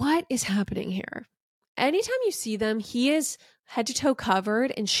 What is happening here? Anytime you see them, he is head to toe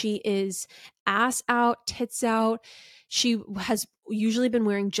covered and she is ass out, tits out. She has usually been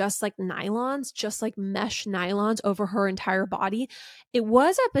wearing just like nylons, just like mesh nylons over her entire body. It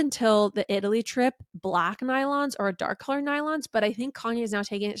was up until the Italy trip, black nylons or dark color nylons, but I think Kanye is now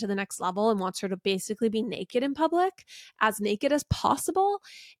taking it to the next level and wants her to basically be naked in public, as naked as possible.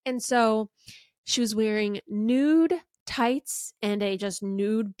 And so she was wearing nude tights and a just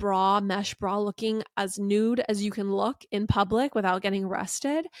nude bra, mesh bra, looking as nude as you can look in public without getting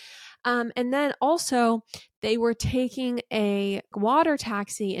arrested. And then also they were taking a water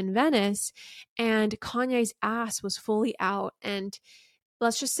taxi in Venice and Kanye's ass was fully out. And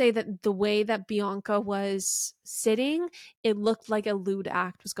let's just say that the way that Bianca was sitting, it looked like a lewd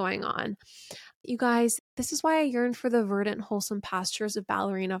act was going on. You guys, this is why I yearn for the verdant, wholesome pastures of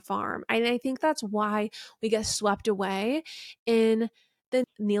Ballerina Farm. And I think that's why we get swept away in the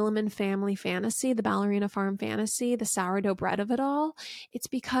Neeleman family fantasy, the Ballerina Farm fantasy, the sourdough bread of it all. It's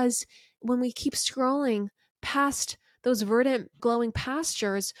because when we keep scrolling past those verdant, glowing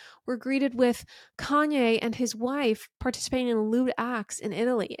pastures, we're greeted with Kanye and his wife participating in lewd acts in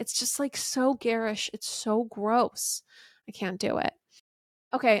Italy. It's just like so garish. It's so gross. I can't do it.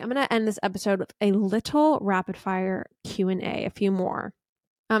 Okay, I'm going to end this episode with a little rapid fire Q&A, a few more.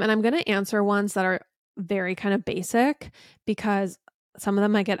 And I'm going to answer ones that are very kind of basic because some of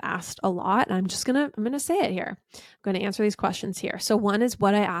them I get asked a lot, and I'm going to say it here. I'm going to answer these questions here. So one is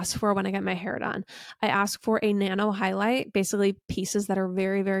what I ask for when I get my hair done. I ask for a nano highlight, basically pieces that are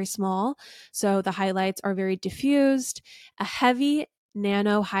very, very small. So the highlights are very diffused, a heavy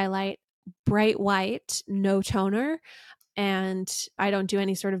nano highlight, bright white, no toner. And I don't do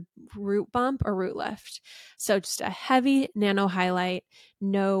any sort of root bump or root lift. So just a heavy nano highlight,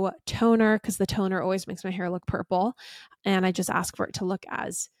 no toner, because the toner always makes my hair look purple. And I just ask for it to look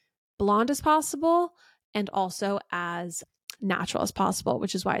as blonde as possible and also as natural as possible,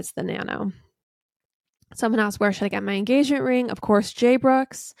 which is why it's the nano. Someone asked, where should I get my engagement ring? Of course, J.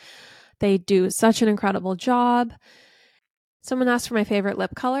 Brooks. They do such an incredible job. Someone asked for my favorite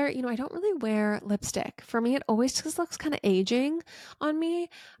lip color. I don't really wear lipstick. For me, it always just looks kind of aging on me.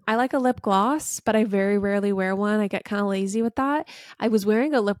 I like a lip gloss, but I very rarely wear one. I get kind of lazy with that. I was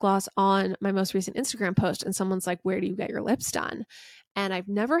wearing a lip gloss on my most recent Instagram post, and someone's like, where do you get your lips done? And I've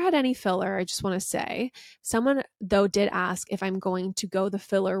never had any filler, I just want to say. Someone, though, did ask if I'm going to go the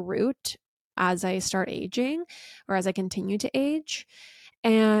filler route as I start aging or as I continue to age.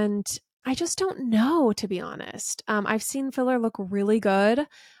 And I just don't know, to be honest. I've seen filler look really good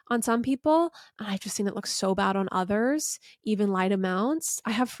on some people, and I've just seen it look so bad on others, even light amounts.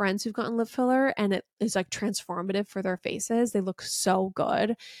 I have friends who've gotten lip filler, and it is like transformative for their faces. They look so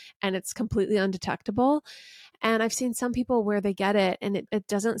good, and it's completely undetectable. And I've seen some people where they get it, and it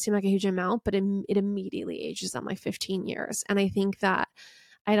doesn't seem like a huge amount, but it immediately ages them like 15 years. And I think that,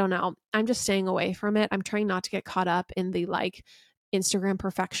 I don't know, I'm just staying away from it. I'm trying not to get caught up in the like Instagram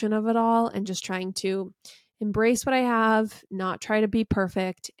perfection of it all, and just trying to embrace what I have, not try to be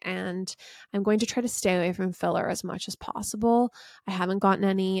perfect. And I'm going to try to stay away from filler as much as possible. I haven't gotten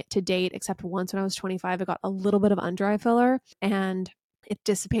any to date, except once when I was 25, I got a little bit of under eye filler and it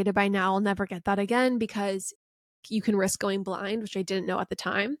dissipated by now. I'll never get that again because you can risk going blind, which I didn't know at the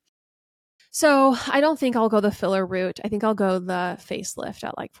time. So I don't think I'll go the filler route. I think I'll go the facelift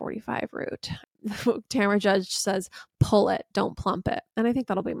at like 45 route. Tamara Judge says, pull it, don't plump it. And I think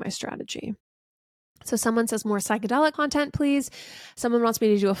that'll be my strategy. So someone says more psychedelic content, please. Someone wants me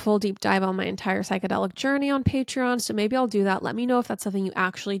to do a full deep dive on my entire psychedelic journey on Patreon. So maybe I'll do that. Let me know if that's something you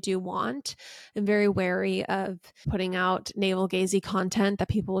actually do want. I'm very wary of putting out navel-gazing content that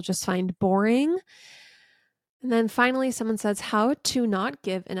people will just find boring. And then finally, someone says, how to not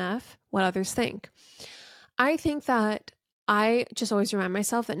give enough what others think. I think that I just always remind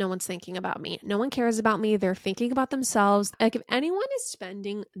myself that no one's thinking about me. No one cares about me. They're thinking about themselves. Like if anyone is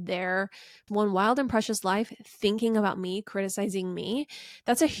spending their one wild and precious life thinking about me, criticizing me,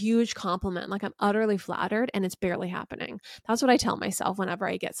 that's a huge compliment. Like I'm utterly flattered and it's barely happening. That's what I tell myself whenever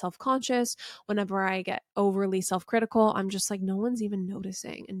I get self-conscious, whenever I get overly self-critical. I'm just like, no one's even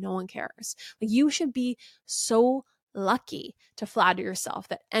noticing and no one cares. Like you should be so lucky to flatter yourself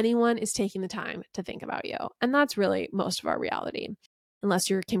that anyone is taking the time to think about you. And that's really most of our reality, unless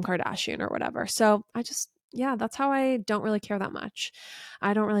you're Kim Kardashian or whatever. So that's how I don't really care that much.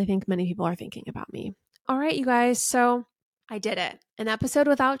 I don't really think many people are thinking about me. All right, you guys. So I did it. An episode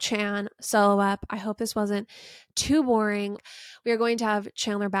without Chan, Celeb. I hope this wasn't too boring. We are going to have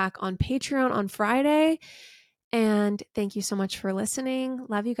Chandler back on Patreon on Friday. And thank you so much for listening.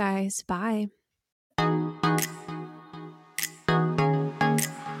 Love you guys. Bye.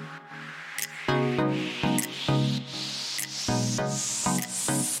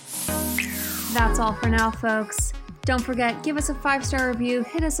 That's all for now, folks. Don't forget, give us a 5-star review,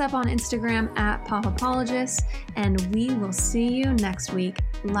 hit us up on Instagram at Popapologists, and we will see you next week,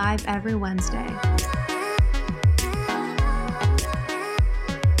 live every Wednesday.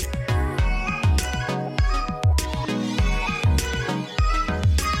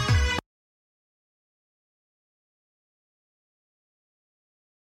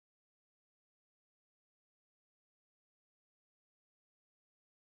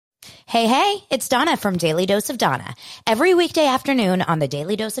 Hey, it's Donna from Daily Dose of Donna. Every weekday afternoon on the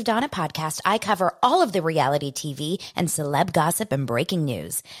Daily Dose of Donna podcast, I cover all of the reality TV and celeb gossip and breaking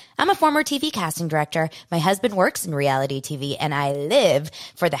news. I'm a former TV casting director. My husband works in reality TV, and I live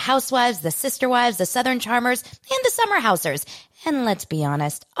for the housewives, the sister wives, the Southern Charmers, and the summer housers. And let's be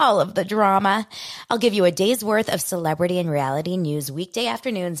honest, all of the drama. I'll give you a day's worth of celebrity and reality news weekday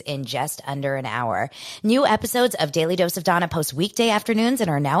afternoons in just under an hour. New episodes of Daily Dose of Donna post weekday afternoons and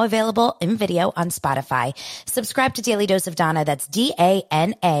are now available in video on Spotify. Subscribe to Daily Dose of Donna, that's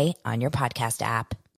DANA, on your podcast app.